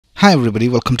Hi everybody,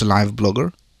 welcome to Live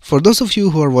Blogger. For those of you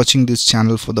who are watching this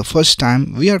channel for the first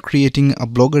time, we are creating a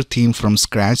Blogger theme from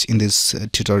scratch in this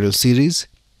tutorial series.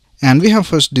 And we have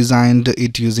first designed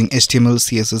it using HTML,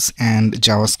 CSS and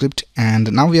JavaScript,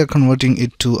 and now we are converting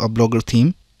it to a Blogger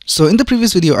theme. So in the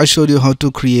previous video, I showed you how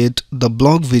to create the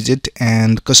blog widget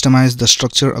and customize the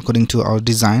structure according to our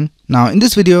design. Now in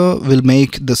this video, we'll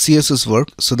make the CSS work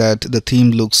so that the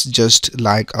theme looks just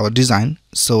like our design.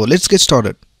 So let's get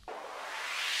started.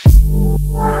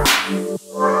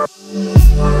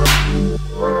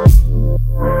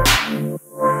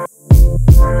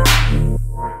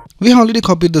 We have already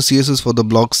copied the CSS for the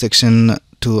blog section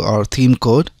to our theme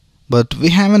code, but we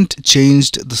haven't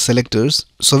changed the selectors.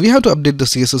 So we have to update the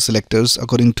CSS selectors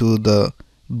according to the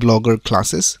Blogger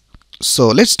classes. So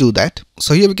let's do that.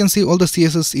 So here we can see all the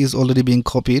CSS is already being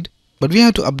copied, but we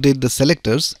have to update the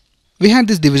selectors. We had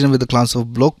this division with the class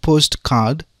of blog post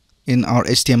card in our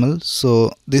HTML.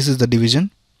 So this is the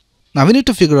division. Now we need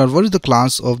to figure out what is the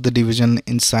class of the division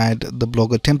inside the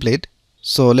Blogger template.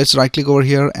 So let's right click over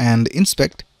here and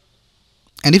inspect.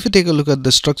 And if you take a look at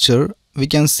the structure, we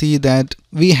can see that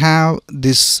we have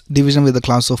this division with the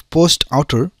class of post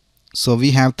outer. So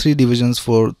we have three divisions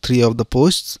for three of the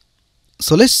posts.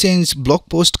 So let's change blog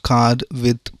post card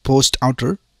with post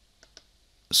outer.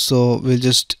 So we'll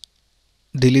just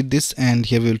delete this and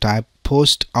here we'll type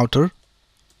post outer.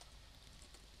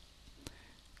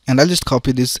 And I'll just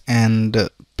copy this and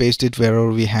paste it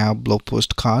wherever we have blog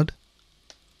post card.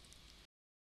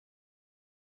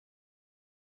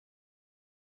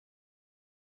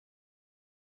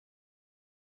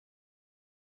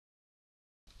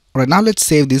 Alright, now let's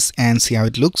save this and see how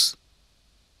it looks.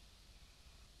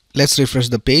 Let's refresh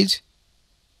the page.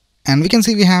 And we can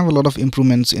see we have a lot of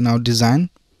improvements in our design.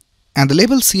 And the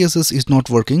label CSS is not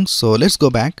working. So let's go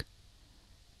back.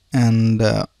 And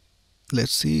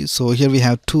let's see. So here we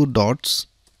have two dots.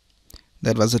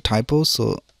 That was a typo.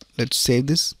 So let's save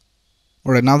this.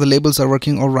 Alright, now the labels are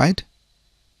working alright.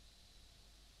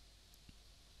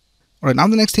 Alright, now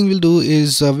the next thing we'll do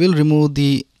is we'll remove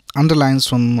the underlines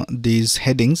from these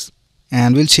headings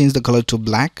and we'll change the color to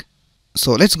black.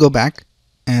 So let's go back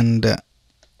and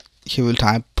here we'll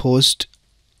type post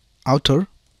outer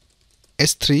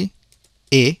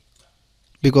S3A,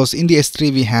 because in the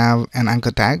S3 we have an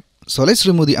anchor tag. So let's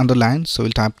remove the underline. So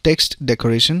we'll type text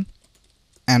decoration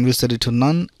and we'll set it to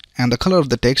none, and the color of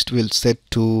the text will set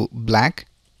to black.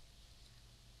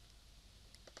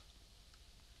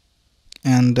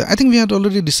 And I think we had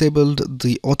already disabled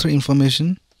the author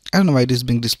information. I don't know why it is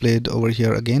being displayed over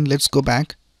here again. Let's go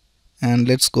back and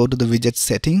let's go to the widget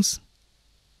settings.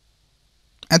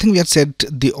 I think we had set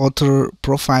the author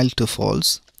profile to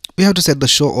false. We have to set the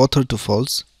show author to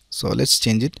false. So let's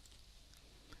change it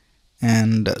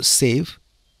and save.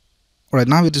 Alright,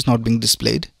 now it is not being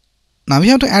displayed. Now we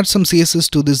have to add some CSS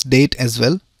to this date as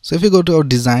well. So if we go to our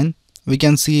design, we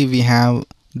can see we have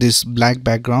this black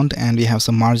background and we have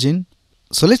some margin.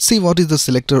 So let's see what is the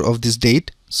selector of this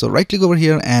date. So right click over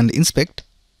here and inspect.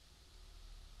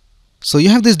 So you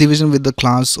have this division with the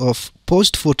class of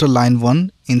post footer line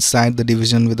 1 inside the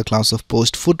division with the class of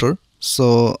post footer.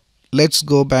 So let's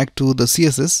go back to the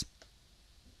CSS.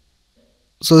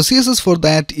 So the CSS for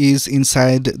that is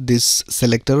inside this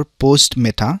selector post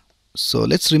meta. So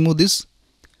let's remove this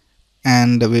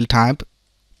and we'll type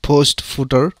post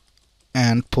footer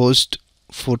and post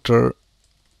footer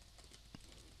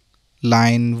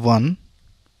line 1.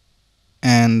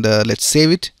 And let's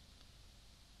save it,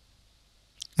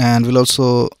 and we'll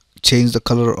also change the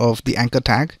color of the anchor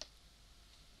tag.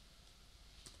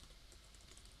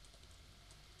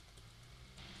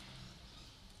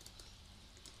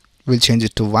 We'll change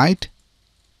it to white,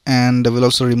 and we'll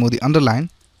also remove the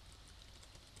underline,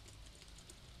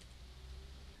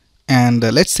 and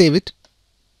let's save it.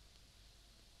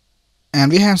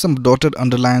 And we have some dotted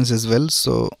underlines as well,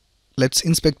 so let's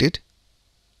inspect it.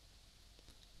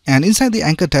 And inside the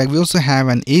anchor tag we also have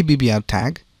an ABBR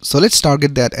tag. So let's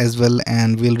target that as well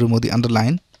and we'll remove the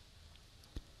underline.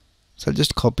 So I'll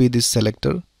just copy this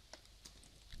selector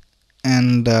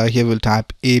and here we'll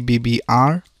type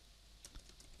ABBR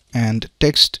and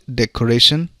text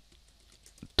decoration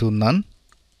to none.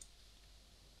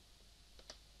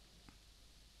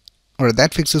 Alright,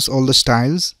 that fixes all the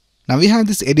styles. Now we have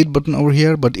this edit button over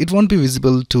here, but it won't be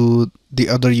visible to the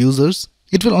other users.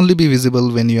 It will only be visible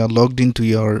when you are logged into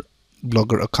your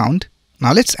Blogger account.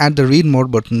 Now let's add the read more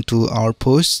button to our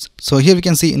posts. So here we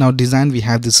can see in our design we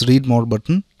have this read more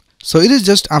button. So it is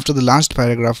just after the last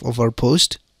paragraph of our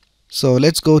post. So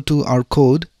let's go to our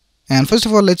code, and first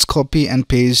of all let's copy and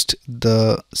paste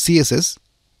the CSS.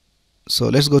 So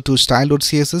let's go to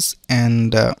style.css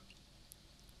and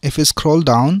if we scroll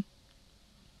down,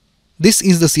 this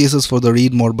is the CSS for the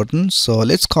read more button. So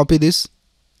let's copy this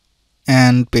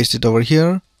and paste it over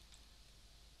here.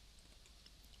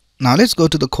 Now let's go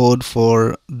to the code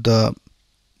for the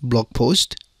blog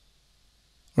post.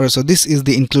 Alright, so this is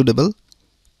the includable,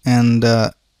 and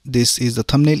this is the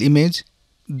thumbnail image.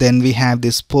 Then we have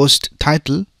this post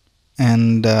title,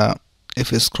 and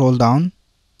if we scroll down,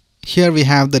 here we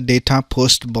have the data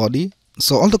post body.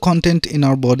 So all the content in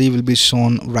our body will be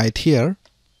shown right here.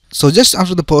 So just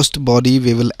after the post body,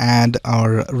 we will add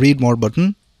our read more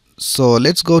button. So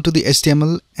let's go to the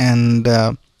HTML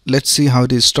and let's see how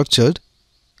it is structured.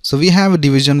 So we have a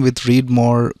division with read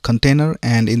more container,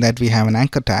 and in that we have an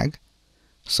anchor tag.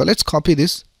 So let's copy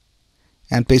this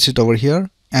and paste it over here,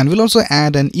 and we'll also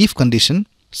add an if condition.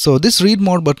 So this read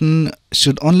more button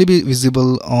should only be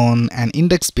visible on an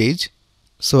index page.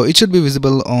 So it should be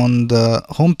visible on the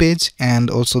home page and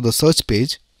also the search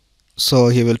page. So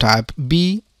here we'll type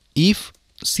b if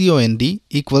cond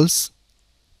equals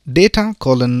data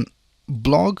colon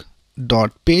blog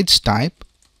dot page type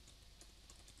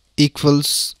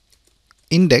equals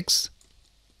index,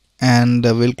 and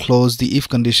we'll close the if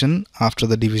condition after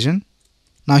the division.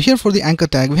 Now here for the anchor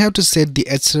tag, we have to set the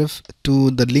href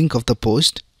to the link of the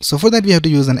post. So for that we have to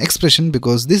use an expression,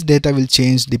 because this data will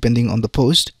change depending on the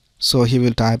post. So here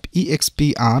we'll type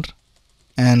expr,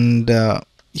 and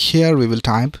here we will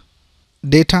type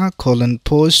data colon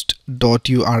post dot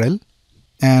url,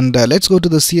 and let's go to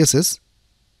the CSS.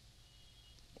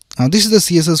 Now this is the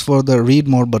CSS for the read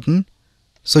more button.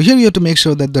 So here you have to make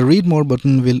sure that the read more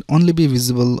button will only be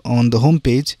visible on the home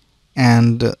page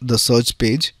and the search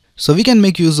page. So we can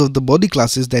make use of the body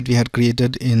classes that we had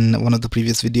created in one of the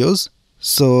previous videos.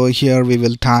 So here we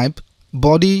will type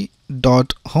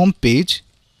body.homepage,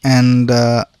 and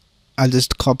I'll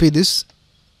just copy this,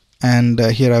 and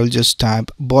here I will just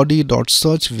type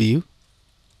body.searchView.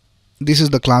 This is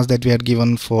the class that we had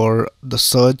given for the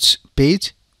search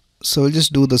page. So we'll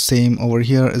just do the same over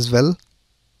here as well.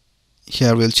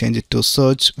 Here we'll change it to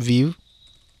search view,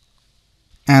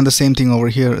 and the same thing over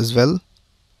here as well.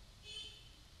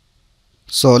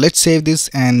 So let's save this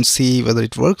and see whether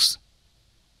it works.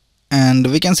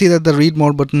 And we can see that the read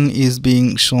more button is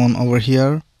being shown over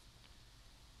here,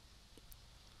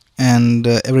 and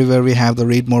everywhere we have the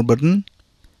read more button.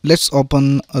 Let's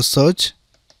open a search.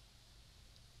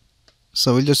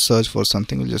 So we'll just search for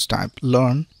something. We'll just type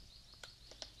learn,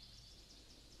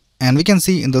 and we can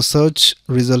see in the search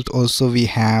result also we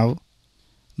have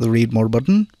the read more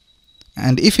button.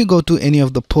 And if you go to any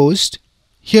of the posts,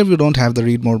 here we don't have the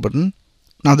read more button.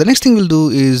 Now the next thing we'll do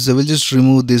is we'll just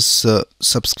remove this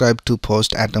subscribe to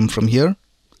post atom from here.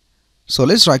 So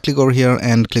let's right click over here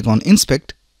and click on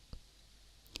inspect,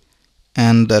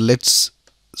 and let's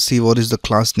see what is the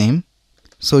class name.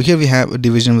 So here we have a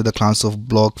division with the class of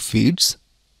blog feeds.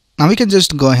 Now we can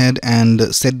just go ahead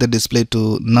and set the display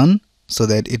to none, so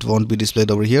that it won't be displayed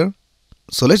over here.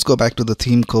 So let's go back to the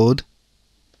theme code,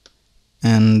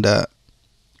 and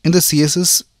in the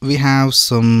CSS we have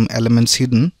some elements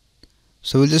hidden.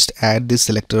 So we'll just add this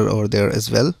selector over there as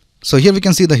well. So here we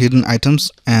can see the hidden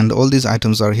items, and all these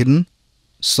items are hidden.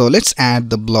 So let's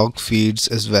add the blog feeds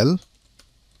as well,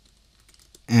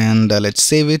 and let's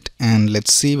save it and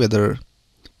let's see whether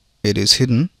it is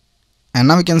hidden. And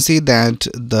now we can see that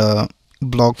the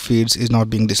blog feeds is not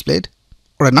being displayed.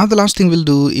 Alright, now the last thing we'll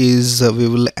do is we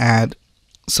will add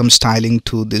some styling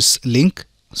to this link.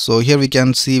 So here we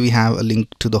can see we have a link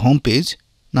to the home page.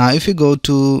 Now if you go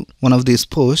to one of these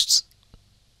posts,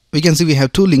 we can see we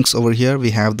have two links over here.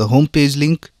 We have the home page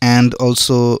link and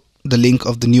also the link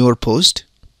of the newer post.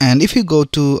 And if you go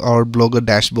to our Blogger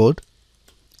dashboard,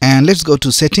 and let's go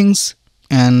to settings,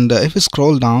 and if we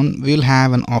scroll down, we'll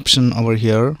have an option over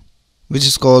here which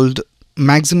is called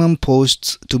maximum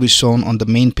posts to be shown on the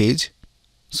main page.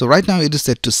 So right now it is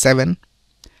set to 7.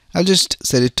 I'll just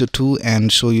set it to 2 and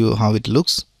show you how it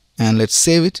looks, and let's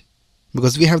save it,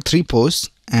 because we have 3 posts.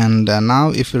 And now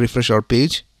if we refresh our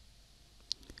page,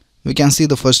 we can see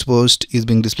the first post is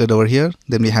being displayed over here.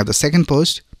 Then we have the second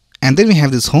post, and then we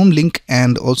have this home link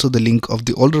and also the link of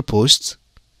the older posts.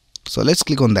 So let's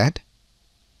click on that,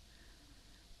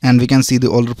 and we can see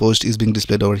the older post is being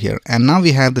displayed over here. And now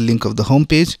we have the link of the home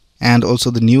page and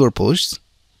also the newer posts.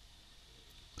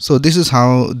 So this is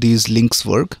how these links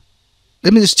work.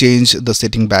 Let me just change the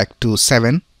setting back to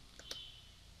 7.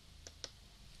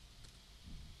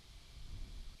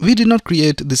 We did not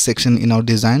create this section in our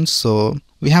design, so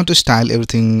we have to style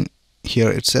everything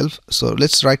here itself. So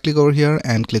let's right click over here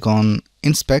and click on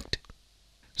inspect.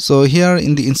 So here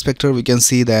in the inspector we can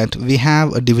see that we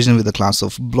have a division with the class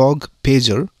of blog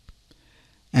pager,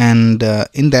 and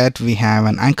in that we have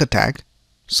an anchor tag.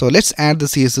 So let's add the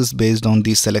CSS based on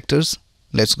these selectors.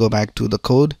 Let's go back to the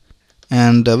code,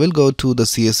 and we'll go to the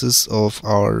CSS of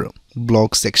our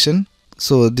blog section.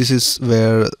 So this is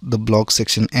where the blog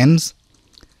section ends.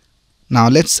 Now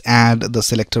let's add the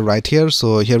selector right here.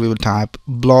 So here we will type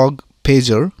blog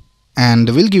pager, and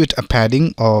we'll give it a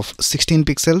padding of 16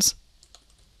 pixels,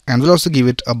 and we'll also give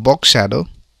it a box shadow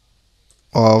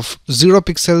of 0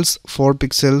 pixels, 4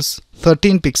 pixels,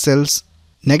 13 pixels,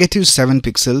 -7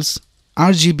 pixels,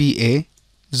 RGBA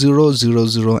 0, 0,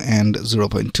 0 and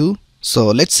 0.2.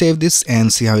 So let's save this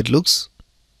and see how it looks.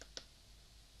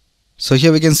 So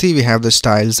here we can see we have the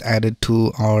styles added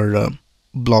to our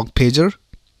blog pager.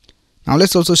 Now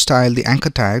let's also style the anchor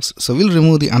tags. So we'll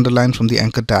remove the underline from the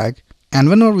anchor tag, and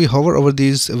whenever we hover over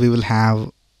these we will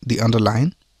have the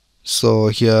underline. So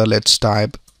here let's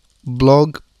type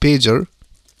blog pager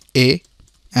A,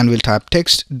 and we'll type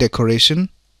text decoration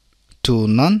to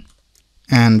none,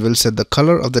 and we'll set the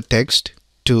color of the text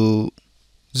to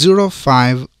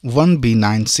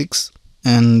 051B96,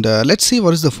 and let's see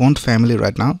what is the font family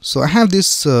right now. So I have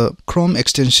this Chrome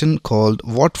extension called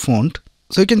what font.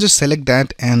 So you can just select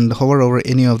that and hover over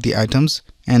any of the items,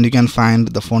 and you can find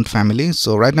the font family.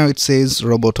 So right now it says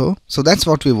Roboto, so that's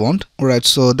what we want. Alright,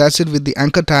 so that's it with the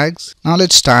anchor tags. Now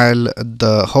let's style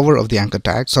the hover of the anchor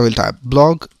tag. So we'll type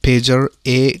blog pager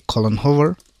A :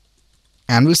 hover,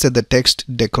 and we'll set the text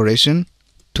decoration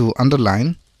to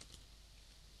underline,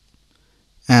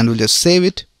 and we'll just save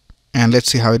it, and let's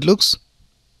see how it looks.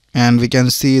 And we can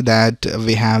see that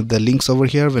we have the links over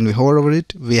here. When we hover over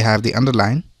it, we have the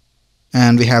underline,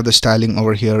 and we have the styling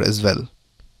over here as well.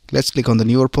 Let's click on the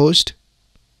newer post,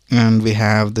 and we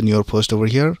have the newer post over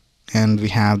here, and we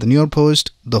have the newer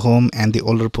post, the home and the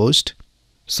older post.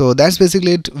 So that's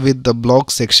basically it with the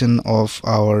blog section of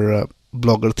our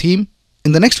blogger theme.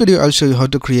 In the next video I'll show you how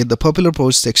to create the popular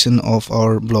post section of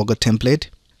our blogger template.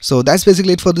 So that's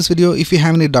basically it for this video. If you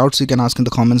have any doubts you can ask in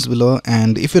the comments below,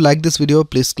 and if you like this video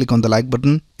please click on the like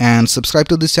button and subscribe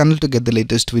to this channel to get the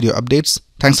latest video updates.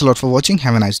 Thanks a lot for watching.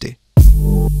 Have a nice day.